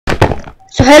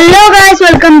Hello guys,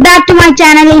 welcome back to my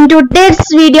channel. In today's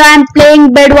video I am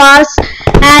playing Bedwars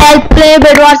and I'll play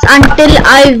Bedwars until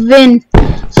I win.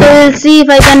 So we'll see if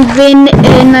I can win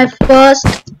in my first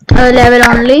level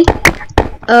only.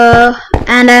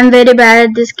 And I'm very bad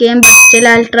at this game, but still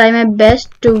I'll try my best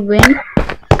to win.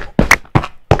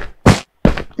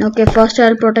 Okay, first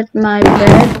I'll protect my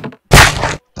bed.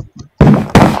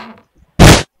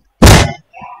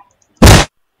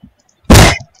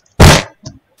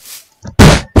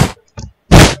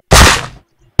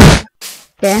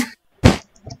 Okay,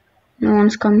 no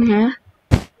one's come here,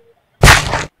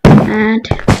 and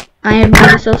I have the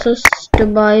resources to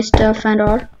buy stuff and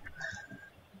all.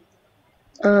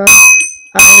 I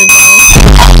will buy,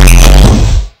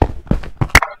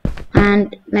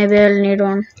 and maybe I'll need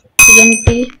one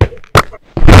TNT.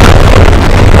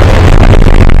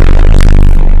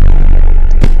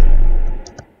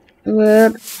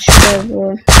 Where should I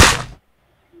go?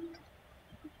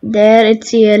 There,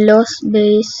 it's yellow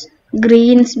space.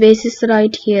 Green space is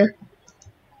right here,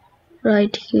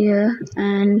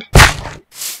 and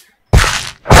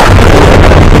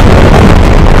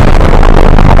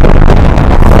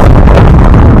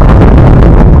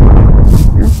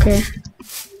okay,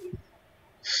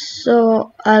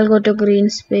 so I'll go to green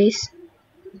space.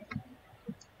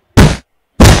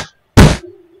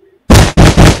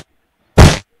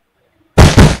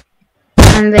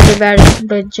 I'm very bad at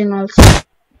bridging also.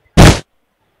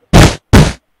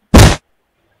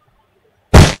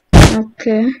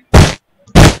 Okay.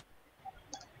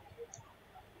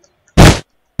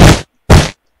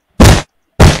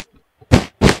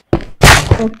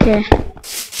 Okay.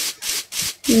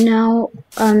 Now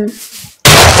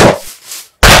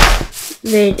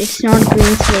wait, it's not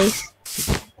green space.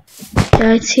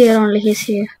 Yeah, it's here only. He's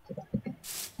here.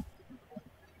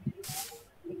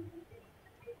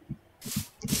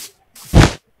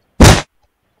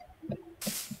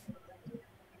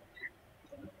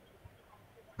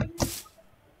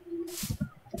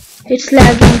 It's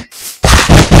lagging.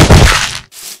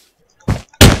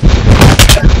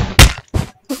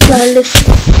 Okay,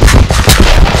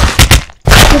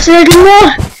 it's lagging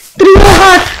more. 3 more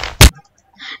heart.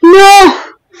 No,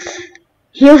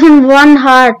 he was in 1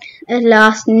 heart at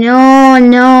last.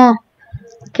 No.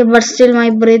 Okay, but still my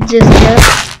bridge is there.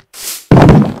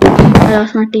 I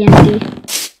lost my TNT.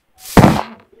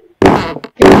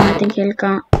 I think he'll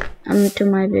come to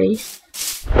my base.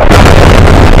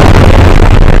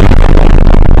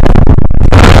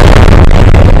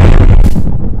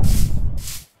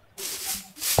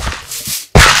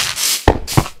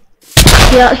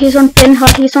 Yeah, he's on 10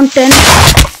 heart. He's on 10.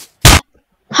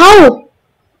 How?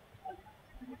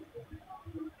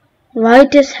 Why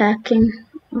it is hacking?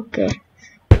 Okay.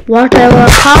 Whatever.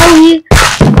 How he?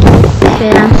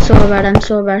 Okay, I'm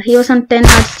so bad. He was on 10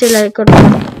 heart. Still, I could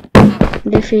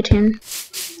defeat him.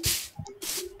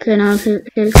 Okay, now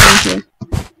he'll come here.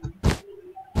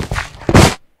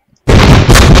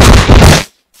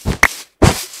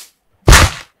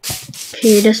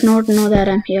 He does not know that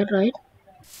I'm here, right?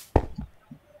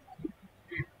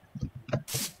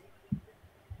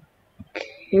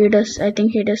 He does. I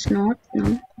think he does not.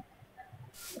 No.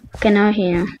 Okay, now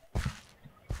here.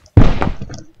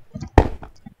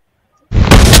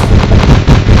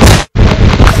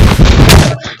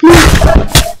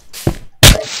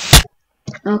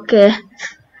 Okay.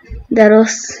 There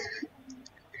was.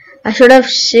 I should have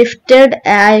shifted.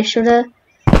 I should have.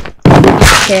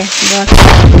 Okay, but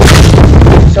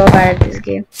I'm so bad at this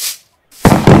game.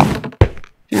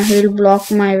 Now he'll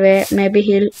block my way. Maybe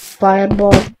he'll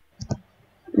fireball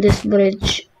this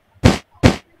bridge.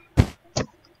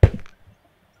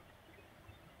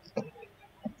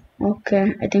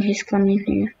 Okay, I think he's coming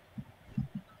here.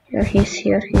 Yeah, he's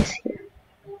here.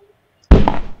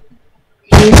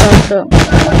 He's also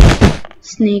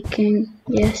sneaking.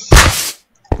 Yes.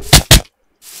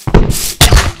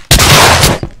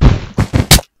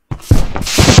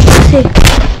 See.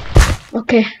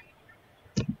 Okay.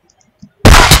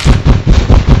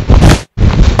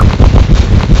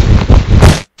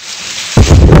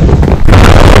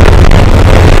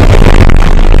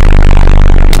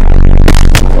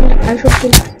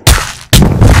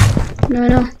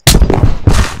 No.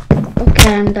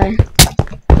 Okay, I'm dying.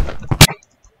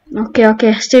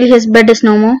 Okay. Still his bed is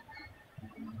no more.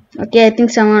 Okay, I think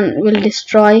someone will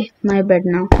destroy my bed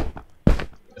now.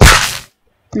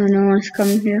 No one's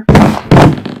coming here.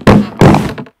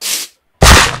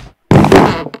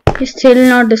 He's still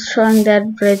not destroying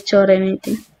that bridge or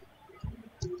anything.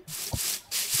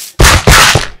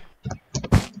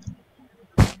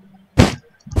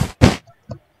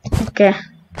 Okay.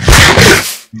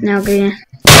 Now green.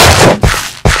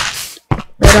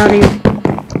 Where are you?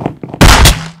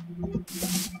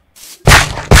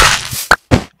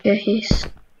 Yeah, he's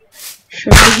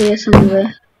should be here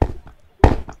somewhere.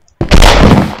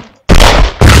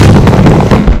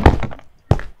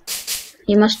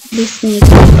 He must be sneaking.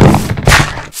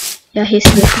 Yeah, he's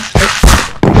here.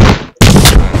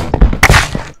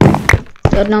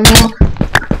 You're no more.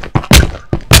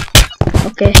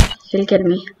 Okay, he'll kill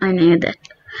me. I knew that.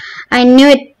 I knew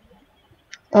it.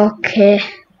 Okay.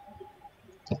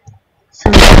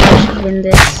 Somehow I should win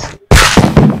this.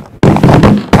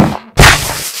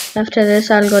 After this,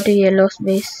 I'll go to yellow's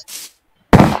base.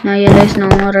 Now yellow is no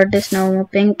more, red is no more,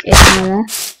 pink is no more.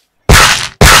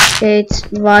 Okay, it's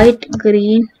white,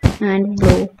 green, and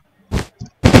blue.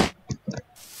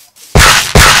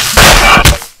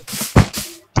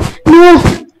 No!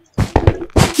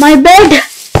 My bed!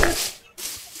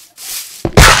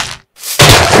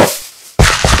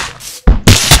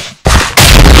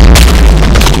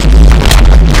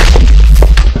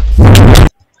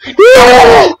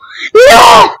 No!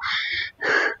 No!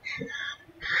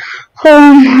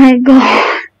 Oh my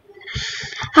god.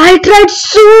 I tried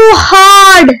so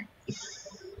hard.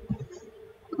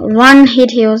 One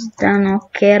hit, he was done.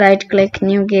 Okay, right click,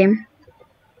 new game.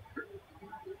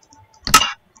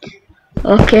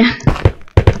 Okay.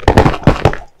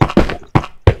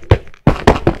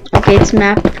 Okay, it's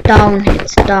map down.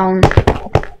 It's down.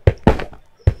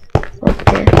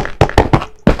 Okay.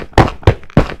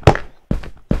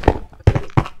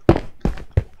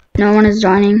 No one is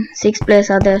joining. 6 players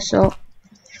are there, so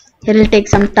it will take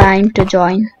some time to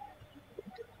join.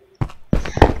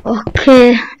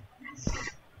 Okay.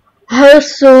 I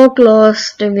was so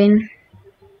close to win.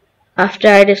 After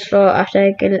I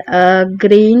kill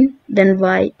green, then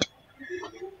white.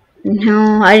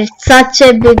 No, I did such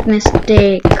a big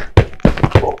mistake.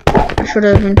 I should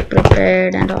have been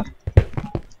prepared and all.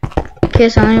 Okay,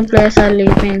 so many players are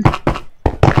leaving.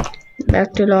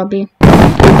 Back to lobby.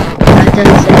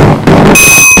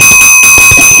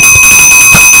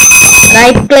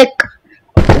 Right click.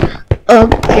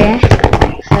 Okay.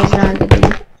 Has run the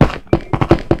game.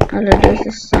 I'll reduce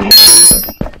the sound.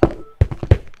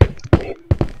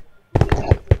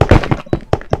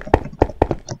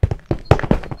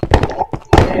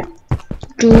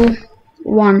 2,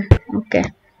 1. Okay.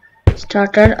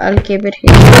 Started. I'll keep it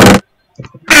here.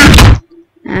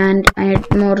 And I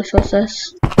need more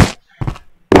resources.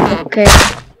 Okay.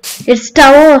 It's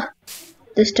tower.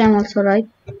 This time also, right?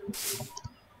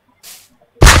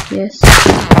 Yes.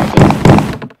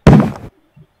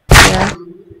 Yeah.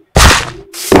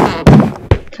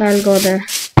 Okay, I'll go there.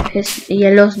 His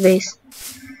yellow's base.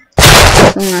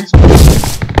 Soon as possible.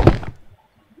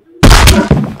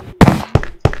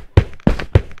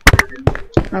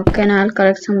 Okay, now I'll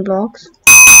collect some blocks.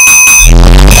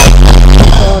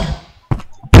 For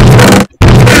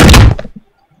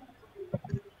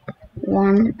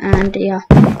 1 and yeah.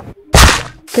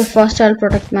 Okay, first I'll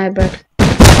protect my bed.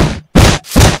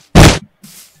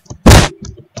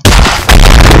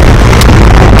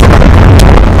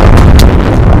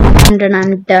 And then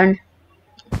I'm done.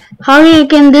 How you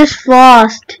can this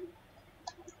fast?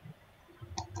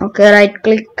 Okay, right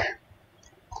click.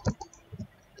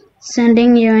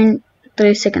 Sending you in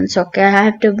 3 seconds. Okay, I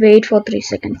have to wait for 3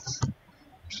 seconds.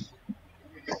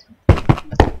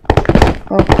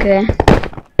 Okay.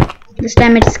 This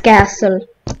time it's castle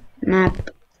map.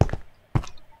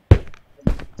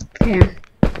 Okay.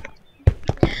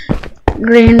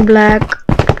 Green, black,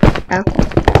 aqua.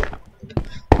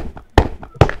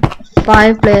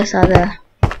 5 players are there.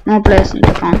 No players need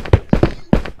to count.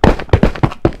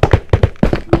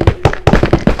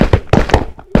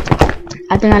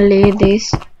 I think I'll leave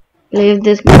this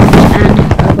match and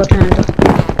I'll go to another.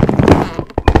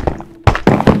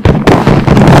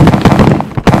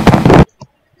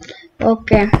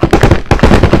 Okay.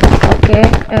 Okay,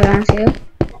 everyone's here.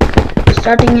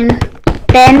 Starting in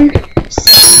 10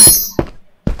 6.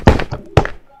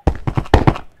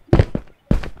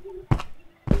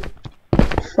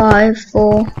 5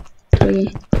 4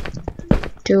 3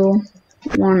 2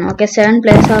 1. Okay, 7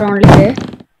 players are only there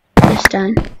this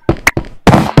time.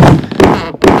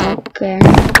 Okay,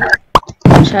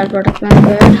 shall protect my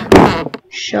bed.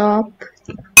 Shop.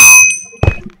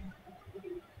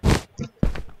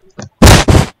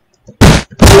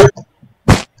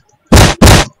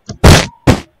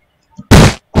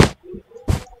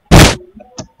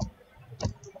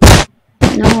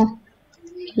 No,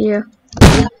 here.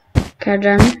 Okay,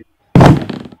 done.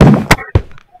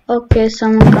 Okay,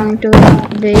 someone coming to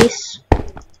base.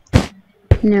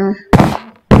 No.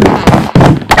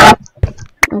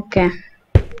 Okay.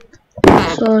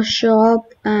 So shop,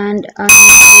 and I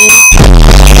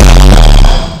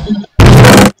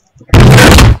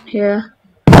need here,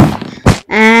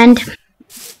 and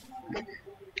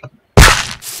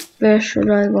where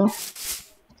should I go?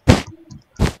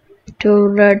 To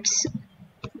Red's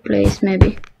place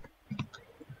maybe.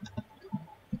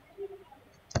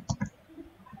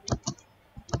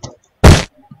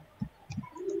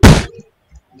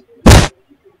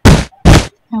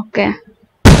 Okay.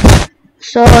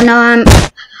 So now I'm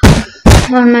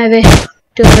on my way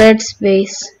to Red's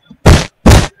base.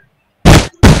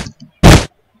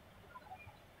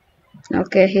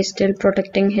 Okay, he's still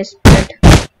protecting his bed.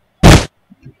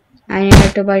 I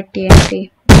needed to buy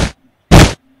TNT.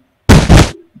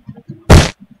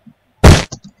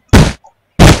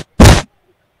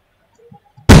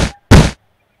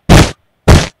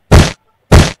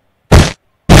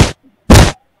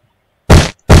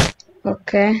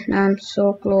 Okay, now I'm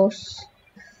so close.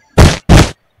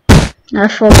 I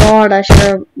forgot I should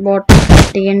have bought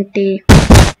TNT.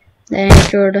 Then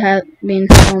it would have been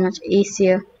so much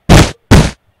easier.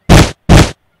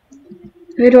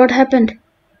 Wait, what happened?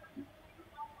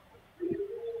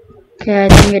 Okay, I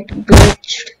think it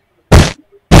glitched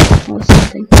or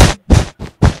something.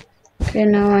 Okay,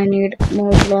 now I need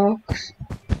more blocks.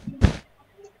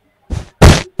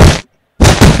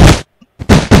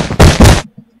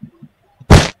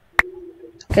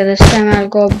 Okay, this time I'll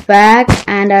go back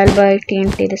and I'll buy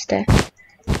TNT this time.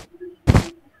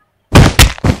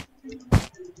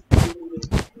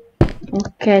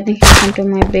 Okay, I think he'll come to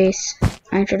my base.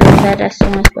 I need to do that as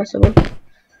soon as possible.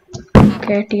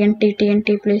 Okay, TNT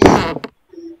please.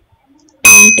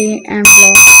 TNT and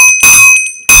blocks.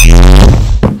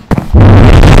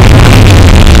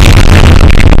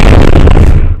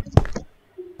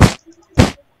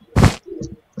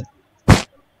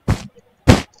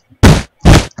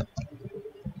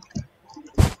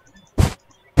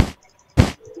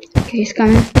 Okay, he's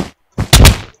coming.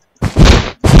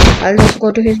 I'll just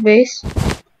go to his base.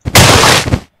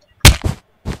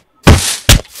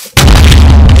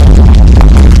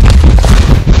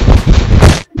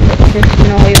 There's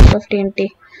no use of TNT.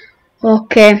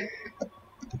 Okay.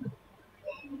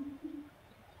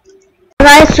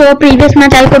 Guys, so previous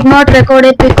match I could not record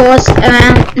it because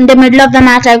in the middle of the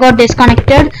match I got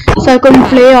disconnected, so I couldn't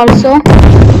play also.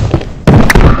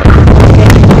 Okay.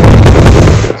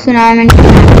 So now I'm in.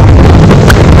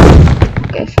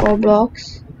 Okay, 4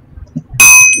 blocks.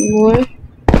 Wool.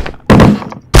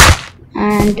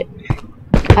 And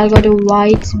I'll go to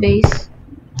White's base.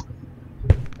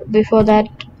 Before that,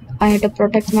 I need to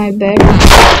protect my bed.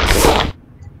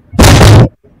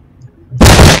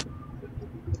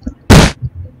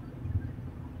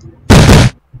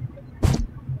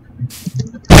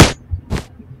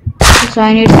 So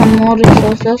I need some more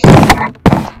resources.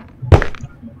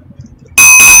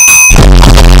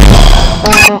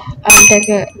 I'll take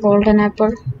a golden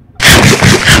apple.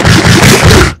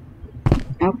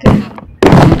 Okay.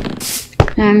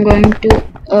 Now I'm going to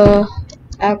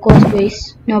Aqua's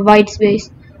base. No, White's base.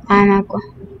 I am Aqua.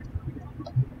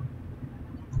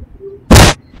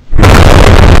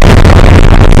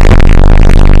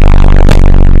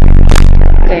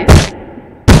 Okay.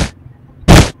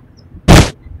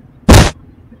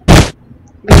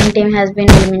 Green team has been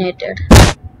eliminated.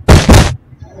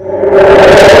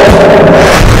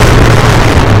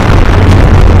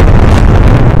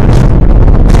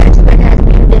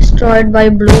 Destroyed by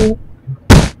blue.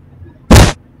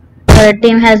 The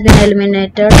team has been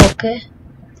eliminated. Okay.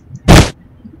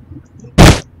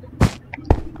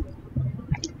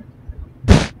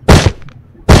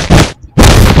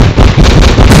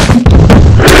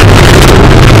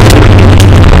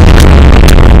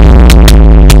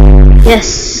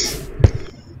 Yes.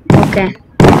 Okay.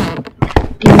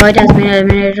 Team White has been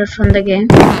eliminated from the game.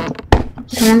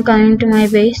 Someone coming to my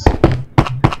base.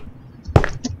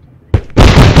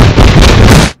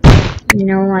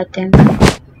 No, I think.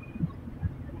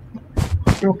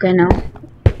 Okay, no.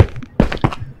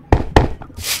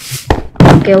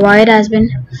 Okay, White has been.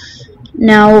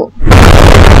 Now.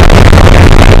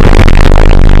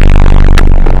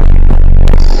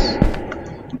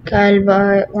 Okay, I'll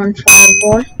buy one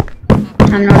fireball.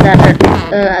 I'm not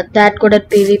that good at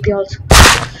PvP also.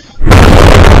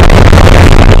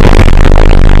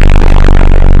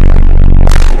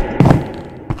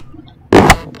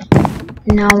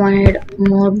 Now I need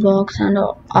more blocks and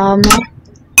armor.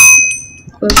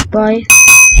 Goodbye.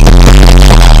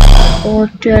 Or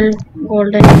 12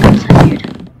 golden ingots I need.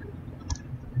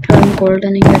 12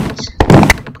 golden ingots.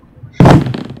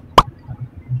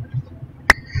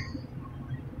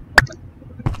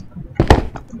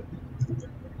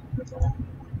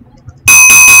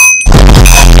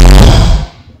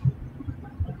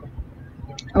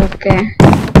 Okay,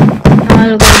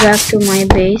 I'll go back to my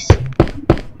base.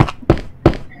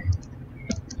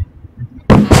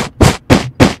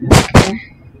 Okay,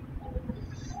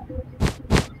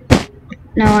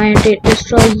 now I need to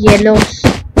destroy yellow's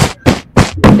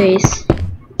base.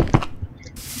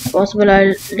 If possible,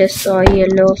 I'll destroy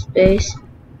yellow's base.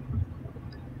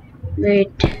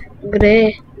 Wait,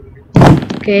 gray.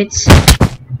 Okay, it's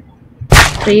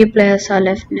 3 players are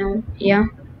left now. Yeah.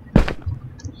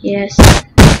 Yes.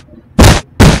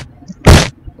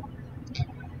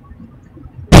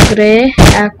 Gray,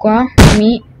 aqua,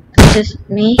 me, just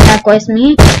me, aqua is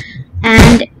me,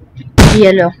 and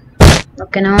yellow.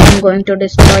 Okay, now I'm going to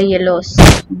destroy yellow's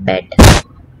bed.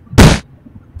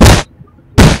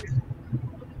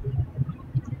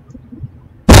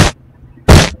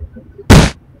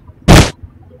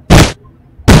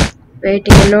 Wait,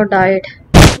 yellow died.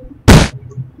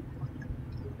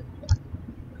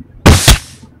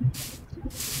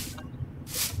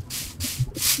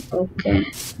 Okay.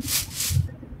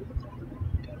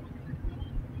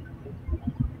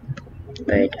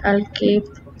 Wait, I'll keep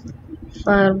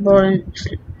fireball in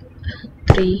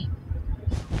 3.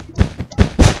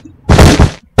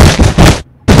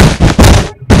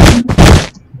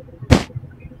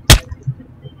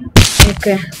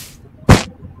 Okay.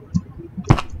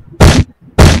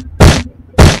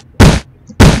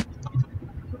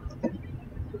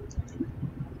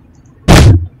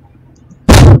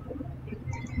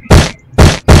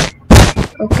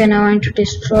 Okay, now I need to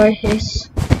destroy his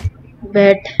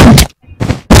bed.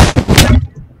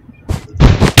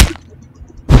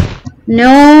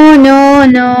 No, no,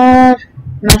 no.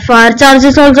 My fire charge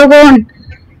is also gone.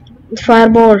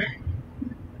 Fireball.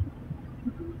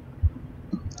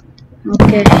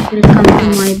 Okay, he'll come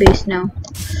to my base now.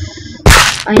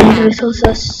 I need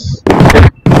resources.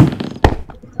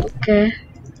 Okay.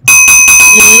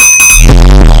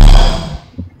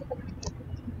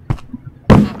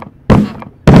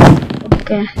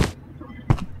 Okay.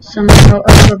 Somehow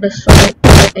I have destroyed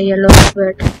a yellow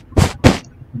bed.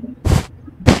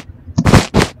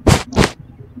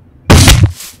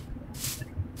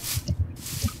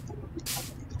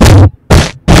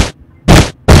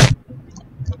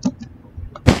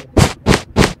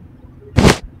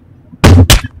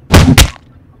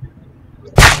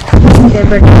 Okay,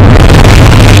 but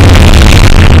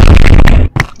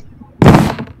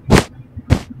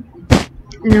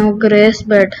now gray's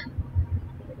bed.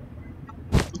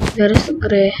 Where is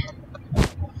gray?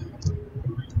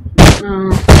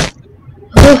 Oh,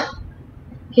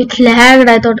 it lagged.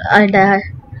 I thought I died.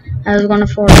 I was gonna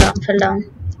fall down. Fell down.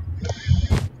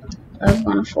 I was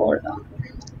gonna fall down.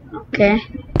 Okay.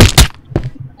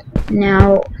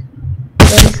 Now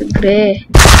where is gray?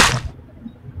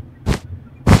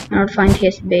 I don't find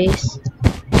his base.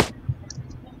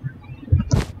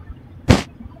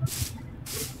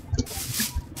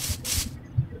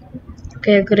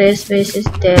 Okay, gray's base is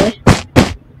there.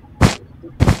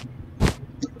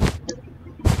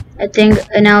 I think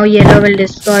now yellow will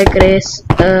destroy gray's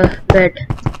bed.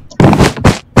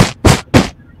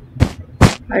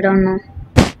 I don't know.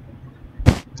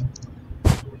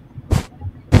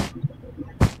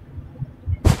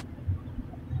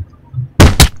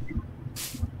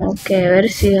 Okay, where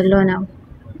is yellow now?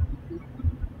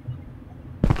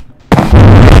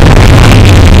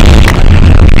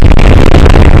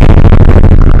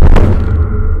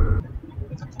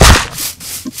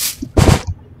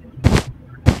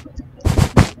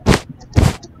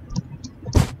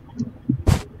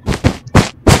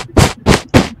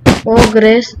 Oh,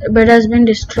 gray's bed has been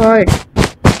destroyed.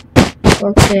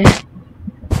 Okay.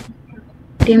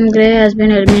 Team Grey has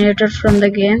been eliminated from the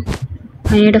game.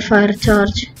 I need a fire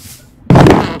charge.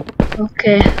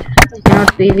 Okay. I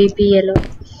cannot PvP yellow.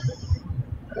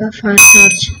 Fire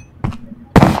charge.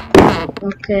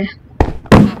 Okay.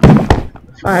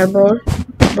 Fireball.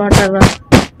 Whatever.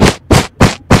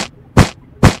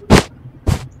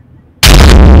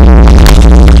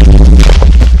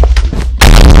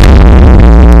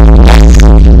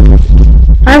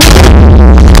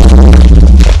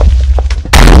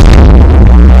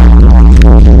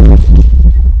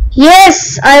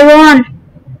 Yes, I won.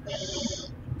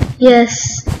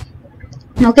 Yes.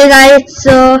 Okay guys,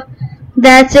 so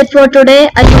that's it for today.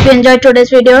 I hope you enjoyed today's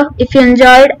video. If you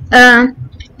enjoyed,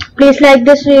 please like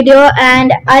this video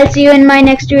and I'll see you in my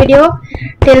next video.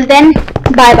 Till then,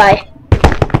 bye bye.